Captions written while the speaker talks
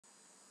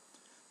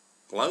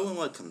Hello and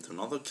welcome to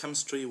another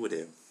chemistry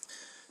video.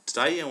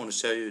 Today I want to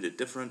show you the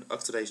different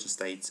oxidation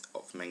states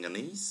of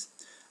manganese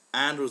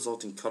and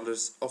resulting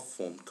colours of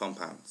formed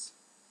compounds.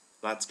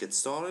 Let's get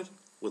started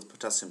with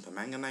potassium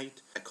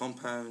permanganate, a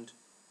compound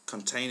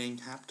containing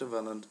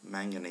heptavalent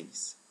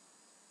manganese.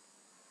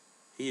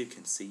 Here you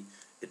can see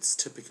its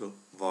typical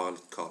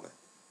violet colour.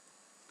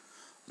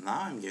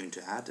 Now I'm going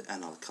to add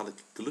an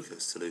alkalic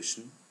glucose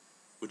solution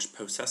which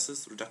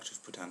possesses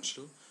reductive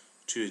potential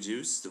to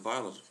reduce the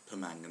violet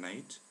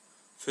permanganate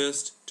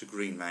first to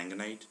green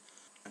manganate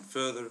and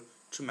further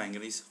to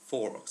manganese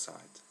 4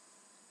 oxide,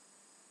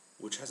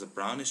 which has a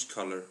brownish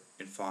color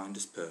in fine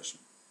dispersion.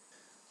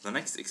 The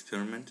next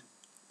experiment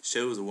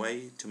shows a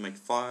way to make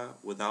fire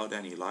without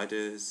any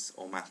lighters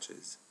or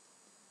matches,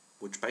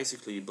 which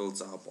basically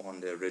builds up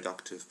on the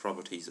reductive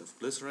properties of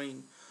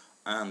glycerin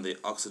and the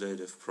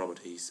oxidative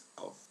properties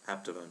of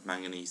heptavalent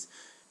manganese,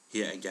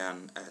 here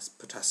again as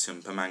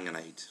potassium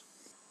permanganate.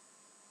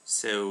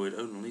 So it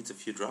only needs a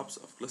few drops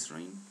of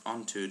glycerin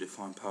onto the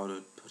fine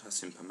powdered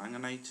potassium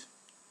permanganate,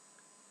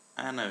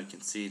 and now you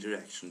can see the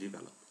reaction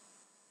develop.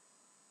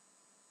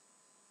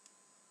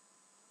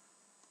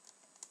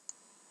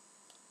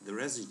 The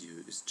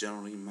residue is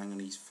generally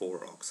manganese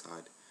 4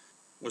 oxide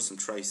with some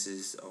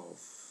traces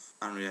of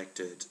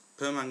unreacted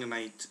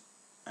permanganate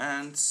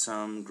and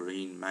some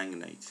green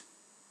manganate.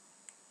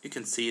 You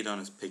can see it on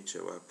this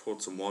picture where I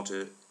poured some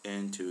water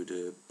into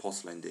the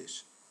porcelain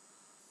dish.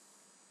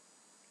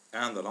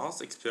 And the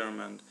last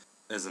experiment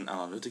is an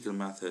analytical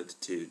method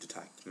to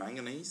detect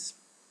manganese,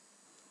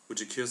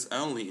 which occurs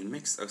only in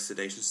mixed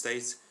oxidation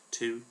states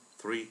 2,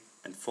 3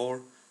 and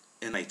 4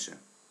 in nature.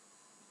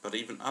 But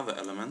even other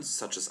elements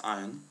such as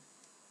iron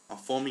are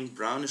forming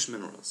brownish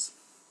minerals.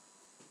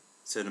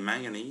 So the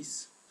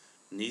manganese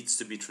needs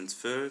to be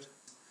transferred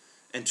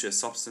into a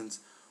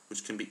substance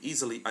which can be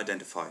easily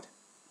identified,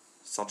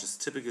 such as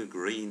typical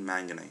green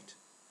manganate.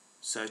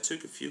 So I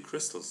took a few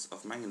crystals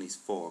of manganese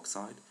 4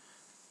 oxide,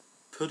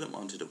 put them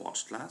onto the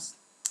watch glass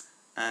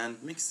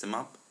and mix them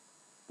up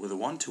with a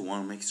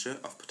 1:1 mixture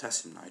of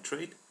potassium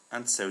nitrate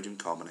and sodium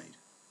carbonate.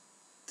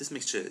 This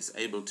mixture is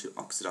able to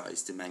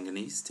oxidize the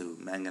manganese to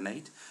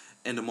manganate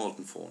in the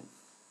molten form.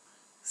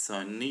 So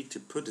I need to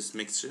put this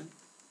mixture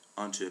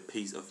onto a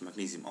piece of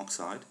magnesium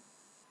oxide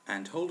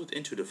and hold it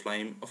into the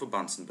flame of a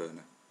Bunsen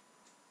burner.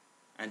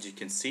 And you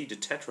can see the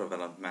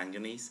tetravalent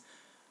manganese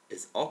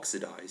is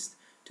oxidized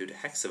to the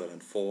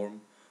hexavalent form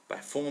by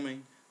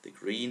forming the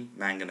green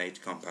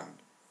manganate compound.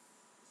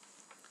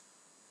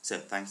 So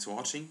thanks for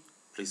watching,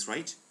 please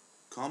rate,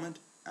 comment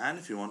and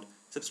if you want,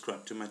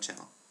 subscribe to my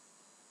channel.